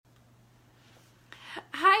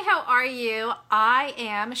are you? I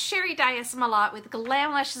am Sherry Dias-Malott with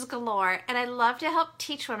Glam Lashes Galore, and I love to help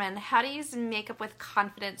teach women how to use makeup with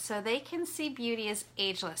confidence so they can see beauty as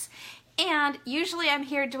ageless. And usually I'm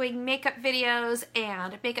here doing makeup videos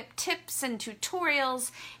and makeup tips and tutorials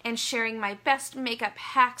and sharing my best makeup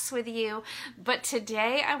hacks with you. But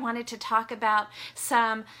today I wanted to talk about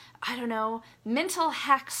some, mental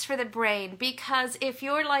hacks for the brain, because if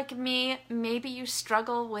you're like me, maybe you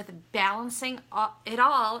struggle with balancing it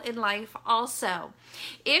all in life also.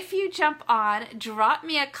 If you jump on, drop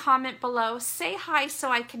me a comment below, say hi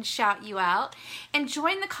so I can shout you out, and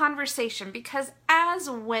join the conversation, because as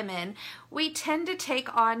women, we tend to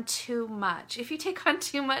take on too much. If you take on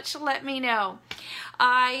too much, let me know.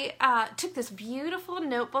 I took this beautiful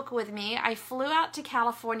notebook with me. I flew out to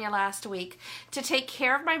California last week to take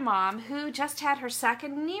care of my mom, who just had her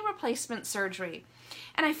second knee replacement surgery.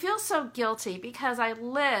 And I feel so guilty because I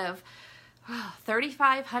live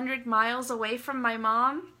 3,500 miles away from my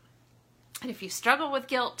mom. And if you struggle with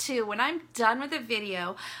guilt too, when I'm done with the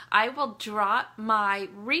video, I will drop my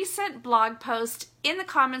recent blog post in the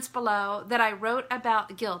comments below that I wrote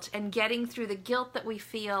about guilt and getting through the guilt that we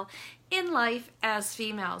feel in life as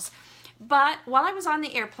females. But while I was on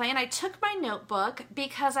the airplane, I took my notebook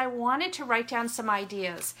because I wanted to write down some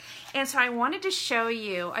ideas. And so I wanted to show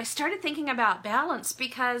you, I started thinking about balance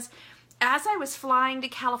because as I was flying to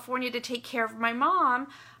California to take care of my mom,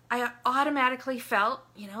 I automatically felt,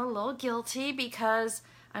 a little guilty because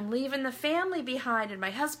I'm leaving the family behind, and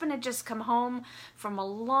my husband had just come home from a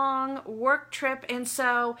long work trip, and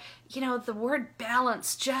so, the word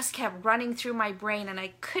balance just kept running through my brain, and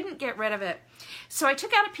I couldn't get rid of it. So I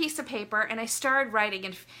took out a piece of paper, and I started writing,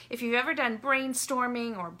 and if you've ever done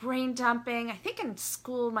brainstorming or brain dumping, I think in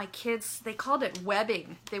school my kids, they called it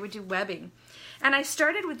webbing. They would do webbing. And I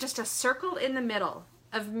started with just a circle in the middle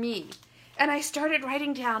of me. And I started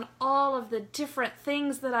writing down all of the different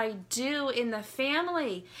things that I do in the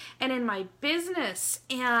family and in my business,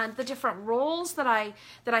 and the different roles that I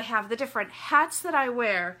have, the different hats that I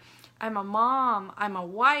wear. I'm a mom, I'm a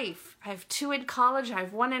wife, I have 2 in college, I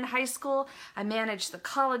have 1 in high school, I manage the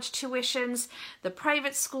college tuitions, the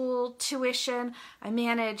private school tuition, I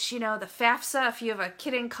manage, the FAFSA. If you have a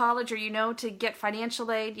kid in college, or to get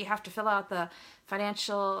financial aid, you have to fill out the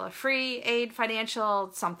free aid financial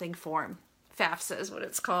something form. FAFSA is what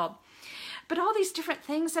it's called. But all these different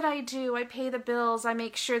things that I do, I pay the bills, I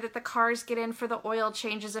make sure that the cars get in for the oil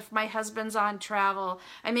changes if my husband's on travel,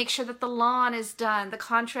 I make sure that the lawn is done, the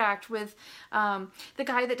contract with the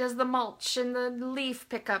guy that does the mulch and the leaf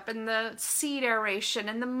pickup and the seed aeration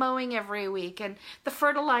and the mowing every week and the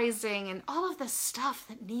fertilizing and all of the stuff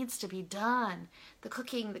that needs to be done, the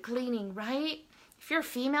cooking, the cleaning, right? If you're a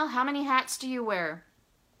female, how many hats do you wear?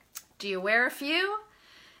 Do you wear a few?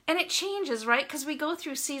 And it changes, right? Because we go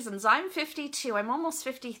through seasons. I'm 52. I'm almost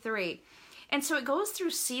 53. And so it goes through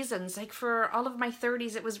seasons. Like for all of my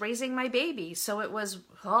 30s, it was raising my baby. So it was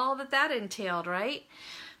all that entailed, right?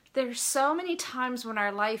 There's so many times when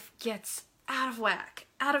our life gets out of whack,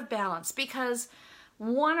 out of balance, because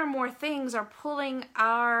one or more things are pulling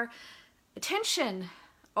our attention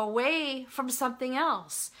away from something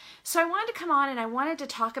else. So I wanted to come on and I wanted to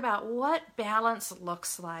talk about what balance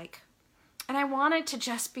looks like. And I wanted to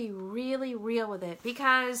just be really real with it,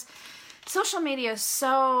 because social media is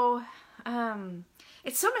so,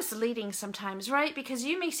 it's so misleading sometimes, right? Because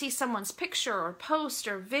you may see someone's picture or post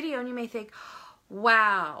or video and you may think,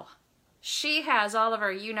 wow, she has all of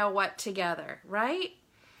her you-know-what together, right?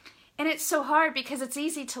 And it's so hard because it's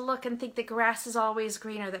easy to look and think the grass is always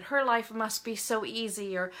greener, that her life must be so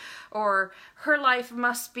easy, or her life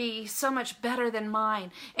must be so much better than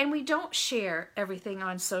mine. And we don't share everything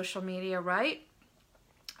on social media, right?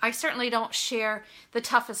 I certainly don't share the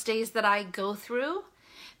toughest days that I go through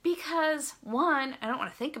because, one, I don't want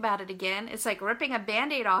to think about it again. It's like ripping a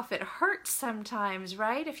Band-Aid off. It hurts sometimes,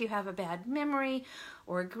 right? If you have a bad memory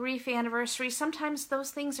or a grief anniversary, sometimes those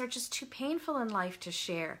things are just too painful in life to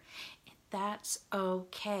share. And that's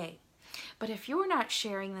okay. But if you're not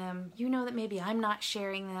sharing them, you know that maybe I'm not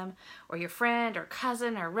sharing them, or your friend or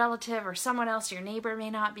cousin or relative or someone else, your neighbor, may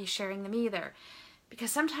not be sharing them either. Because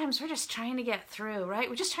sometimes we're just trying to get through, right?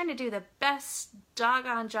 We're just trying to do the best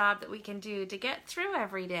doggone job that we can do to get through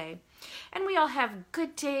every day. And we all have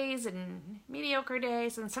good days and mediocre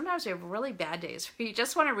days, and sometimes we have really bad days where you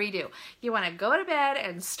just want to redo. You want to go to bed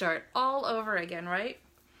and start all over again, right?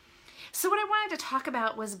 So what I wanted to talk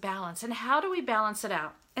about was balance, and how do we balance it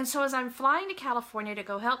out? And so as I'm flying to California to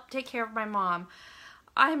go help take care of my mom,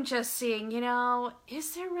 I'm just seeing,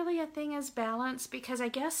 is there really a thing as balance? Because I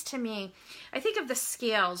guess to me, I think of the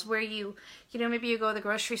scales where maybe you go to the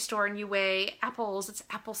grocery store and you weigh apples. It's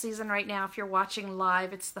apple season right now. If you're watching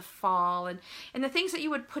live, it's the fall. And the things that you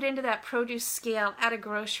would put into that produce scale at a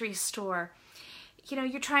grocery store,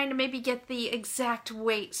 you're trying to maybe get the exact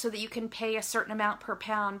weight so that you can pay a certain amount per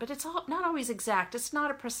pound, but it's not always exact. It's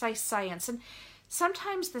not a precise science. And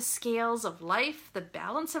sometimes the scales of life, the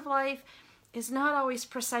balance of life, is not always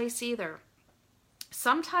precise either.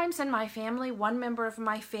 Sometimes in my family, one member of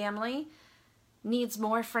my family needs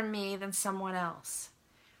more from me than someone else.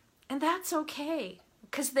 And that's okay,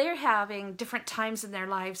 because they're having different times in their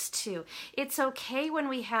lives too. It's okay when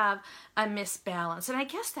we have a misbalance. And I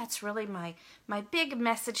guess that's really my big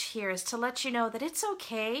message here, is to let you know that it's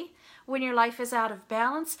okay when your life is out of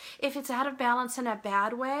balance. If it's out of balance in a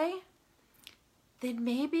bad way, then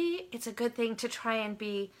maybe it's a good thing to try and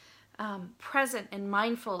be present and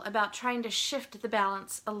mindful about trying to shift the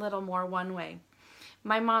balance a little more one way.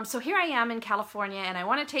 My mom, so here I am in California, and I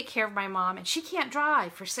want to take care of my mom, and she can't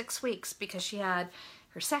drive for 6 weeks because she had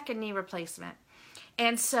her second knee replacement.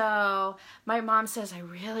 And so my mom says, I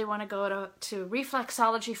really want to go to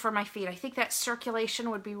reflexology for my feet. I think that circulation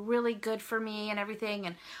would be really good for me and everything.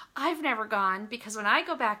 And I've never gone because when I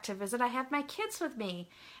go back to visit, I have my kids with me.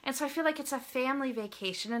 And so I feel like it's a family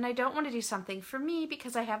vacation, and I don't want to do something for me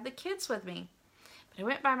because I have the kids with me. But I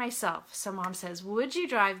went by myself. So Mom says, would you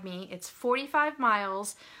drive me? It's 45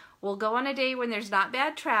 miles. We'll go on a day when there's not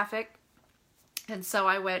bad traffic. And so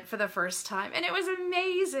I went for the first time, and it was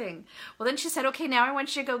amazing. Well, then she said, okay, now I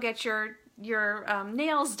want you to go get your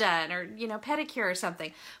nails done, or, pedicure or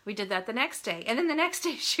something. We did that the next day. And then the next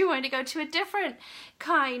day she wanted to go to a different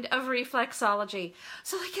kind of reflexology.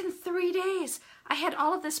 So like in 3 days, I had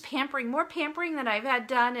all of this pampering, more pampering than I've had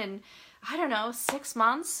done in, 6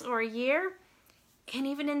 months or a year. And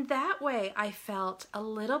even in that way, I felt a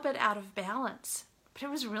little bit out of balance. But it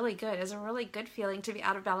was really good. It was a really good feeling to be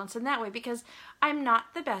out of balance in that way, because I'm not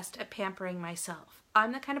the best at pampering myself.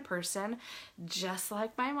 I'm the kind of person, just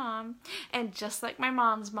like my mom and just like my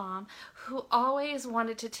mom's mom, who always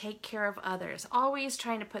wanted to take care of others, always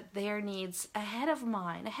trying to put their needs ahead of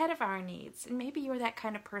mine, ahead of our needs. And maybe you're that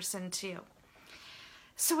kind of person too.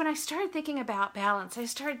 So when I started thinking about balance, I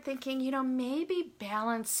started thinking, maybe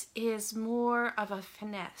balance is more of a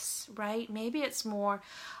finesse, right? Maybe it's more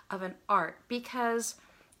of an art, because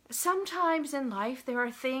sometimes in life there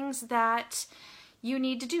are things that you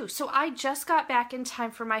need to do. So I just got back in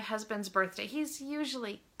time for my husband's birthday. He's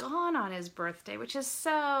usually gone on his birthday, which is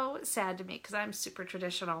so sad to me because I'm super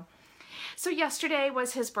traditional. So yesterday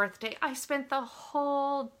was his birthday. I spent the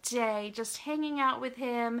whole day just hanging out with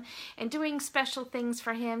him and doing special things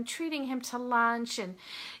for him, treating him to lunch, and,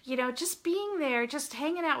 just being there, just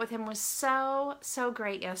hanging out with him was so, so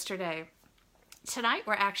great yesterday. Tonight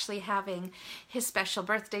we're actually having his special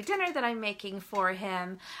birthday dinner that I'm making for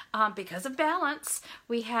him because of balance.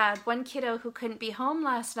 We had one kiddo who couldn't be home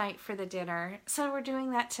last night for the dinner, so we're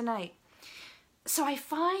doing that tonight. So I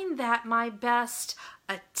find that my best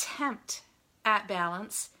attempt at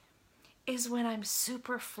balance is when I'm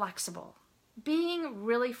super flexible. Being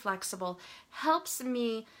really flexible helps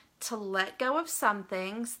me to let go of some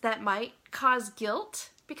things that might cause guilt,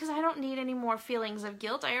 because I don't need any more feelings of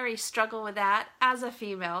guilt. I already struggle with that as a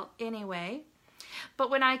female anyway. But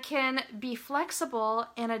when I can be flexible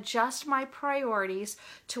and adjust my priorities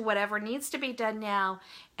to whatever needs to be done now,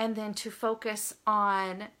 and then to focus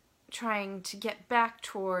on trying to get back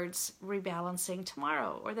towards rebalancing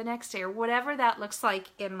tomorrow or the next day or whatever that looks like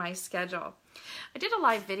in my schedule. I did a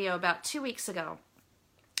live video about 2 weeks ago,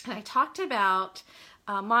 and I talked about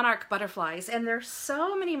monarch butterflies, and there's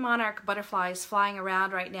so many monarch butterflies flying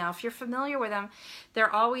around right now. If you're familiar with them,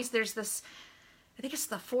 there's this, I think it's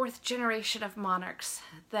the 4th generation of monarchs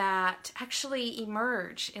that actually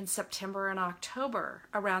emerge in September and October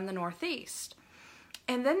around the Northeast.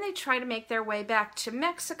 And then they try to make their way back to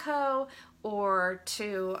Mexico or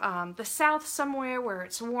to the South somewhere where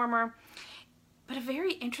it's warmer. But a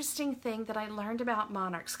very interesting thing that I learned about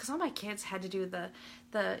monarchs, because all my kids had to do the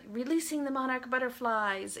releasing the monarch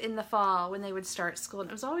butterflies in the fall when they would start school. And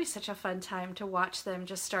it was always such a fun time to watch them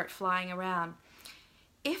just start flying around.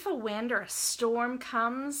 If a wind or a storm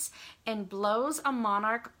comes and blows a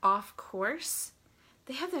monarch off course,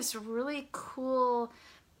 they have this really cool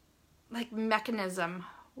mechanism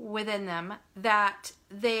within them that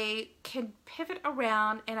they can pivot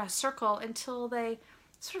around in a circle until they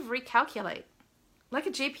sort of recalculate. Like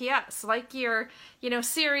a GPS, like your,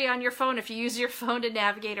 Siri on your phone, if you use your phone to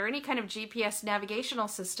navigate, or any kind of GPS navigational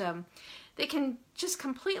system, they can just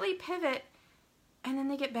completely pivot and then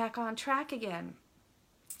they get back on track again.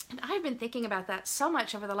 And I've been thinking about that so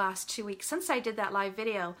much over the last 2 weeks since I did that live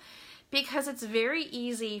video, because it's very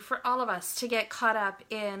easy for all of us to get caught up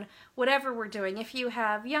in whatever we're doing. If you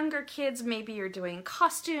have younger kids, maybe you're doing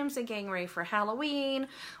costumes and getting ready for Halloween,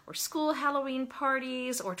 or school Halloween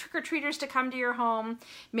parties, or trick-or-treaters to come to your home.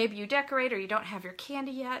 Maybe you decorate or you don't have your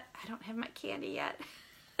candy yet. I don't have my candy yet.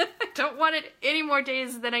 I don't want it any more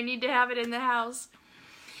days than I need to have it in the house.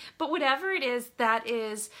 But whatever it is that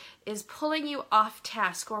is pulling you off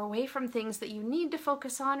task or away from things that you need to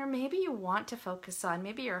focus on, or maybe you want to focus on,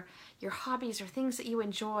 maybe your hobbies or things that you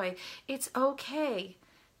enjoy, it's okay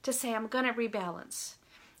to say, I'm going to rebalance.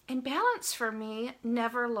 And balance for me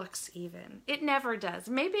never looks even. It never does.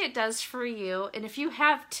 Maybe it does for you. And if you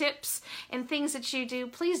have tips and things that you do,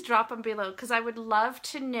 please drop them below, because I would love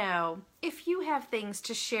to know if you have things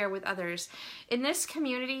to share with others. In this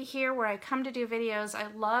community here where I come to do videos, I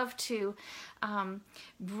love to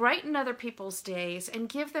brighten other people's days and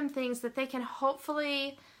give them things that they can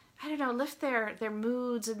hopefully, I don't know, lift their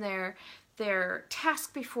moods and their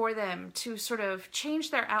task before them to sort of change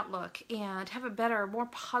their outlook and have a better, more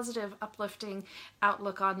positive, uplifting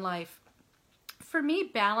outlook on life. For me,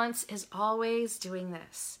 balance is always doing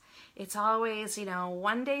this. It's always,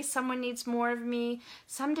 one day someone needs more of me,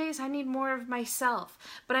 some days I need more of myself,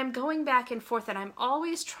 but I'm going back and forth, and I'm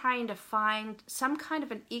always trying to find some kind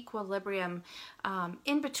of an equilibrium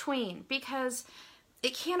in between, because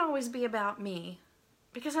it can't always be about me,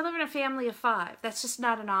 because I live in a family of 5. That's just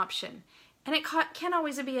not an option. And it can't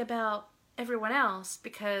always be about everyone else,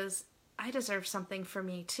 because I deserve something for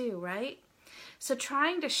me too, right? So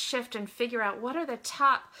trying to shift and figure out what are the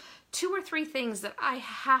top 2 or 3 things that I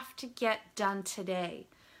have to get done today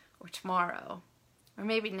or tomorrow or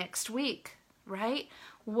maybe next week, right?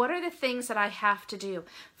 What are the things that I have to do?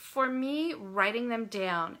 For me, writing them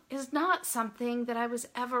down is not something that I was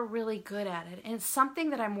ever really good at it. And it's something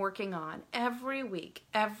that I'm working on every week,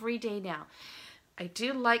 every day now. I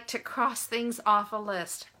do like to cross things off a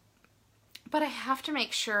list, but I have to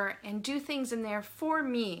make sure and do things in there for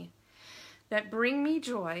me that bring me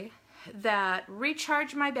joy, that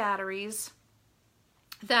recharge my batteries,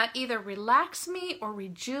 that either relax me or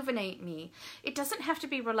rejuvenate me. It doesn't have to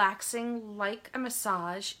be relaxing like a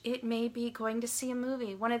massage. It may be going to see a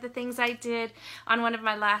movie. One of the things I did on one of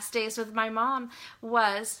my last days with my mom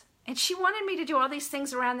was, and she wanted me to do all these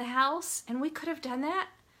things around the house, and we could have done that,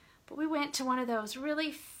 but we went to one of those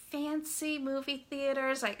really fancy movie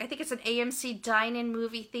theaters. I think it's an AMC dine-in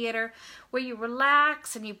movie theater where you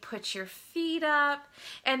relax and you put your feet up,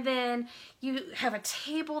 and then you have a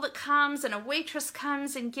table that comes and a waitress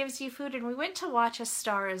comes and gives you food. And we went to watch A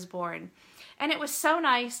Star is Born. And it was so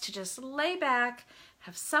nice to just lay back,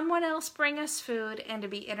 have someone else bring us food, and to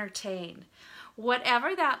be entertained.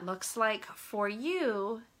 Whatever that looks like for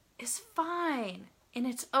you is fine, and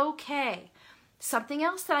it's okay. Something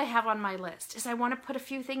else that I have on my list is I want to put a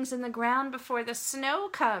few things in the ground before the snow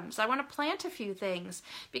comes. I want to plant a few things,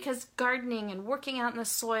 because gardening and working out in the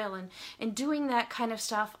soil and doing that kind of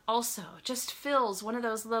stuff also just fills one of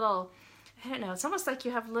those little, I don't know, it's almost like you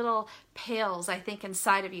have little pails, I think,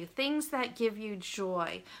 inside of you. Things that give you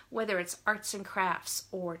joy, whether it's arts and crafts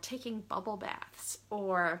or taking bubble baths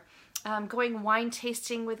or going wine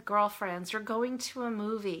tasting with girlfriends or going to a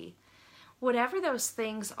movie. Whatever those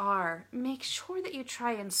things are, make sure that you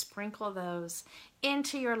try and sprinkle those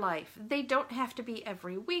into your life. They don't have to be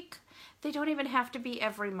every week. They don't even have to be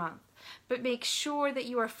every month. But make sure that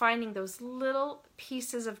you are finding those little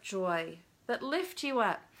pieces of joy that lift you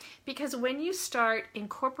up. Because when you start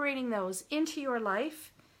incorporating those into your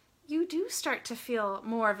life, you do start to feel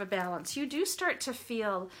more of a balance. You do start to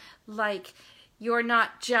feel like you're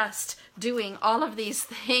not just doing all of these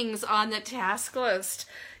things on the task list.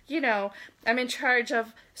 I'm in charge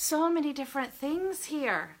of so many different things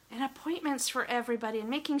here, and appointments for everybody, and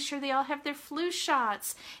making sure they all have their flu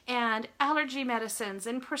shots and allergy medicines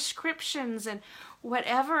and prescriptions and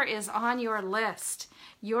whatever is on your list.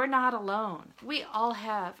 You're not alone. We all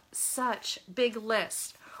have such big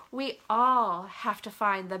lists. We all have to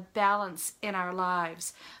find the balance in our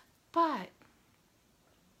lives, but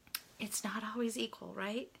it's not always equal,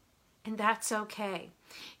 right? And that's okay.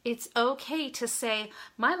 It's okay to say,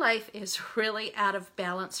 my life is really out of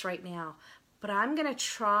balance right now, but I'm going to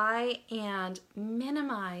try and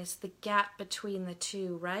minimize the gap between the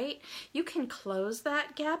two, right? You can close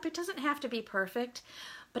that gap. It doesn't have to be perfect,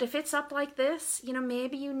 but if it's up like this,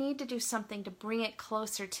 maybe you need to do something to bring it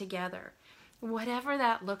closer together. Whatever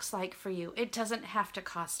that looks like for you. It doesn't have to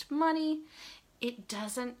cost money. It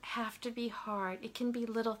doesn't have to be hard. It can be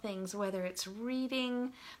little things, whether it's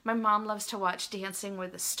reading. My mom loves to watch Dancing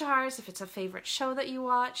with the Stars, if it's a favorite show that you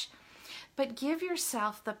watch. But give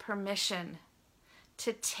yourself the permission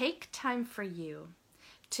to take time for you,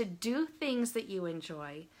 to do things that you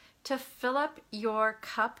enjoy, to fill up your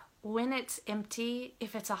cup when it's empty.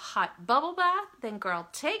 If it's a hot bubble bath, then girl,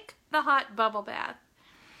 take the hot bubble bath.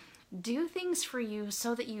 Do things for you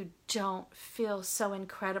so that you don't feel so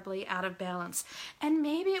incredibly out of balance. And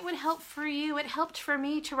maybe it would help for you. It helped for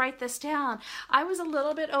me to write this down. I was a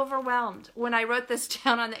little bit overwhelmed when I wrote this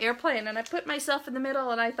down on the airplane, and I put myself in the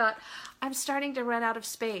middle and I thought, I'm starting to run out of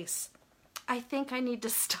space. I think I need to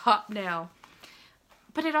stop now.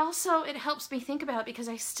 But it helps me think about it because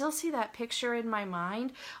I still see that picture in my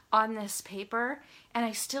mind on this paper, and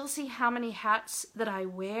I still see how many hats that I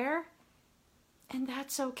wear. And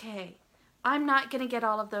that's okay. I'm not going to get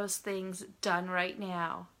all of those things done right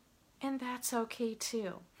now. And that's okay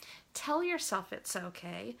too. Tell yourself it's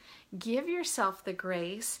okay. Give yourself the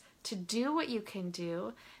grace to do what you can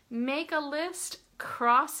do. Make a list,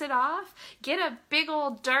 cross it off. Get a big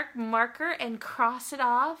old dark marker and cross it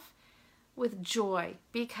off with joy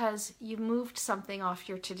because you moved something off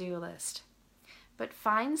your to-do list. But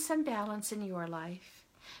find some balance in your life.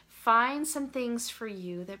 Find some things for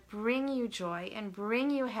you that bring you joy and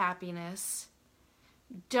bring you happiness.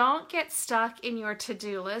 Don't get stuck in your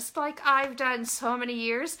to-do list like I've done so many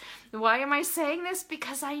years. Why am I saying this?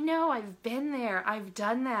 Because I know I've been there. I've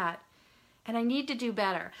done that. And I need to do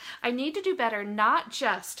better. I need to do better not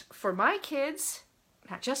just for my kids,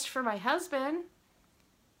 not just for my husband,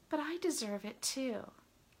 but I deserve it too.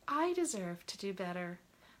 I deserve to do better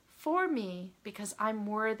for me because I'm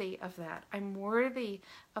worthy of that. I'm worthy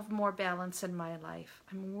of more balance in my life.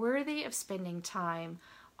 I'm worthy of spending time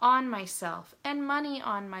on myself and money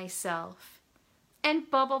on myself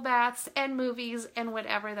and bubble baths and movies and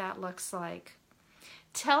whatever that looks like.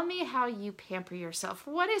 Tell me how you pamper yourself.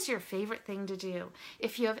 What is your favorite thing to do?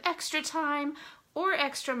 If you have extra time or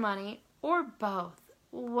extra money or both,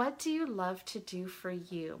 what do you love to do for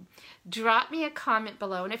you? Drop me a comment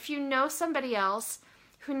below. And if you know somebody else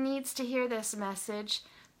who needs to hear this message,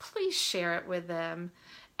 please share it with them.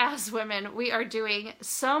 As women, we are doing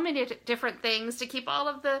so many different things to keep all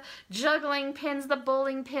of the juggling pins, the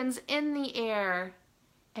bowling pins in the air.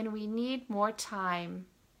 And we need more time,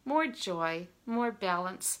 more joy, more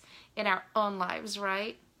balance in our own lives,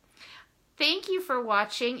 right? Thank you for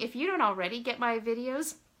watching. If you don't already get my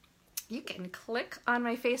videos, you can click on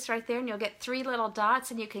my face right there and you'll get 3 little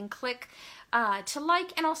dots, and you can click to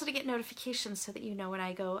like and also to get notifications so that you know when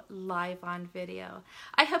I go live on video.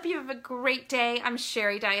 I hope you have a great day. I'm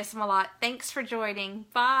Sherry Dias Malott. Thanks for joining.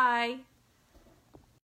 Bye.